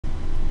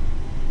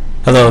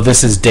Hello,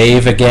 this is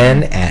Dave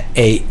again at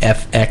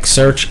AFX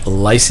Search,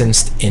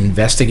 Licensed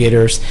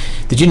Investigators.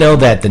 Did you know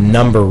that the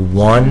number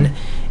 1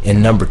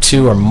 and number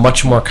 2 are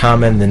much more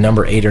common than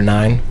number 8 or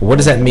 9? What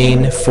does that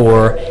mean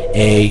for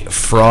a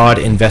fraud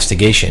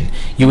investigation?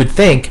 You would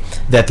think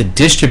that the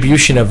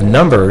distribution of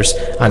numbers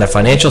on a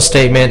financial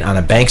statement, on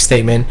a bank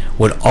statement,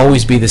 would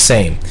always be the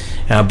same.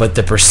 But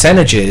the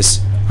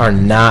percentages are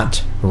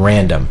not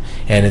random.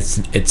 And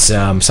it's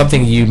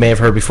something you may have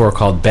heard before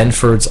called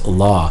Benfords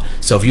Law.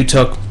 So if you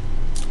took,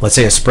 let's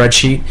say, a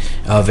spreadsheet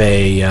of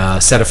a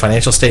set of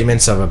financial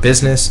statements of a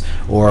business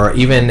or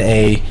even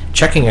a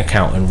checking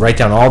account and write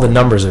down all the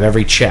numbers of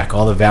every check,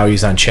 all the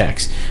values on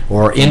checks,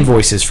 or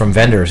invoices from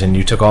vendors, and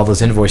you took all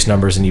those invoice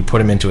numbers and you put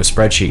them into a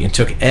spreadsheet and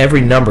took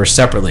every number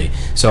separately.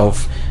 So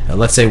if,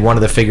 let's say one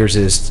of the figures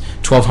is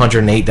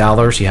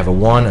 $1,208, you have a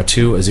 1, a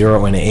 2, a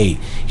 0, and an 8.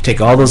 You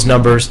take all those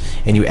numbers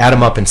and you add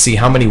them up and see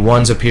how many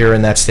 1s appear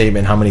in that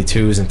statement, how many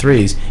 2s and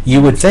 3s.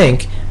 You would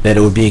think that it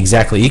would be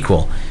exactly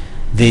equal.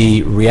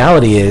 The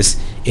reality is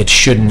it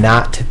should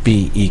not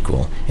be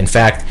equal. In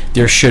fact,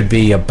 there should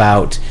be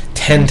about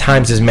 10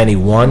 times as many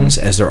 1s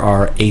as there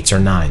are 8s or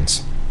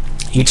 9s.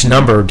 Each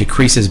number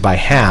decreases by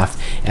half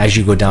as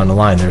you go down the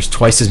line. There's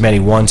twice as many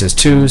 1s as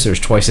 2s, there's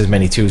twice as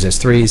many 2s as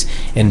 3s,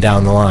 and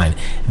down the line.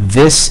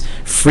 This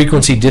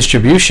frequency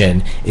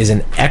distribution is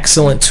an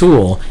excellent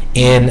tool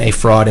in a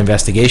fraud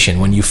investigation.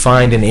 When you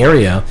find an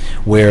area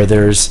where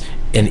there's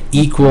an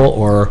equal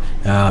or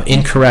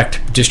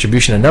incorrect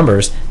distribution of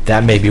numbers,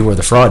 that may be where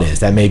the fraud is.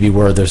 That may be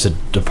where there's a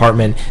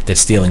department that's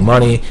stealing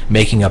money,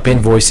 making up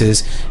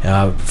invoices,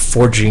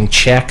 forging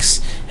checks,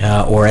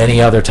 or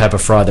any other type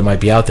of fraud that might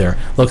be out there.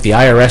 Look, the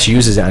IRS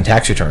uses it on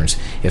tax returns.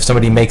 If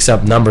somebody makes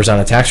up numbers on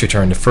a tax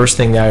return, the first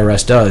thing the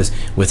IRS does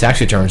with tax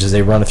returns is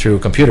they run it through a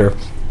computer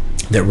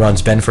that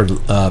runs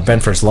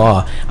Benfords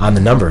Law on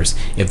the numbers.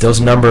 If those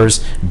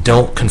numbers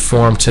don't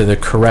conform to the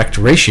correct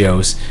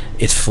ratios,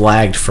 it's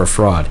flagged for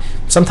fraud.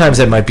 Sometimes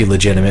that might be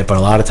legitimate, but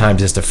a lot of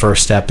times it's the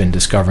first step in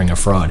discovering a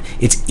fraud.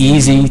 It's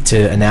easy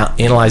to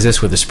analyze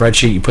this with a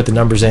spreadsheet. You put the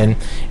numbers in,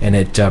 and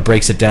it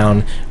breaks it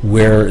down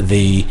where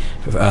the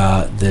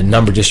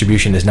number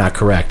distribution is not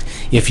correct.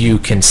 If you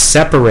can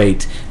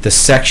separate the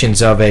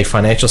sections of a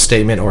financial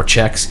statement or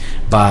checks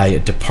by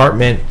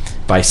department,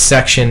 by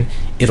section,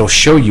 it'll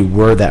show you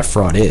where that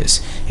fraud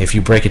is. If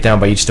you break it down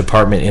by each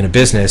department in a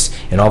business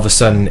and all of a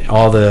sudden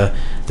all the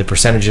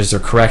percentages are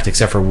correct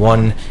except for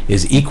 1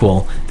 is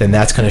equal, then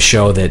that's going to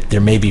show that there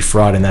may be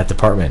fraud in that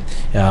department.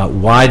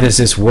 Why does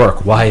this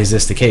work? Why is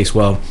this the case?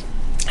 Well,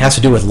 it has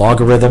to do with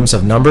logarithms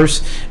of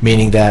numbers,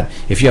 meaning that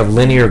if you have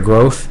linear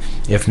growth,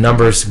 if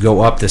numbers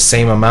go up the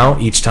same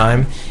amount each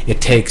time, it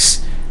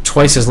takes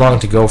twice as long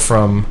to go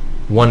from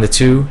 1 to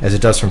 2 as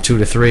it does from 2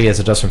 to 3 as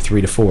it does from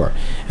 3 to 4.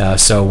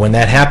 So when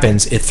that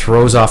happens, it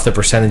throws off the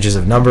percentages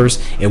of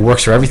numbers. It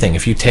works for everything.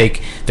 If you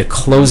take the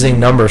closing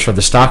numbers for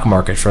the stock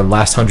market for the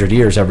last 100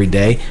 years every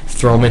day,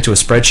 throw them into a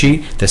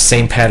spreadsheet, the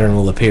same pattern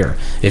will appear.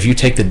 If you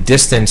take the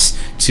distance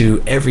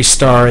to every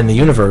star in the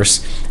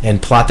universe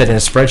and plot that in a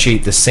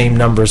spreadsheet, the same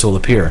numbers will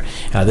appear.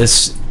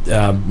 This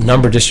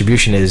number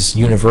distribution is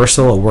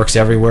universal. It works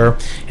everywhere,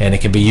 and it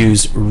can be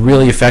used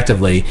really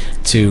effectively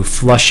to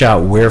flush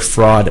out where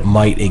fraud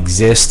might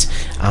exist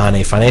on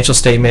a financial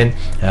statement,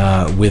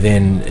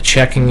 within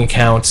checking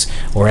accounts,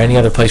 or any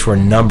other place where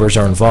numbers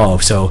are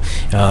involved. So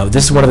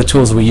this is one of the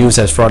tools that we use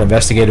as fraud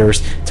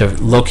investigators to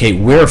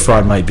locate where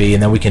fraud might be,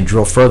 and then we can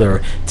drill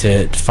further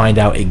to find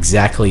out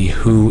exactly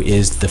who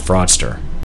is the fraudster.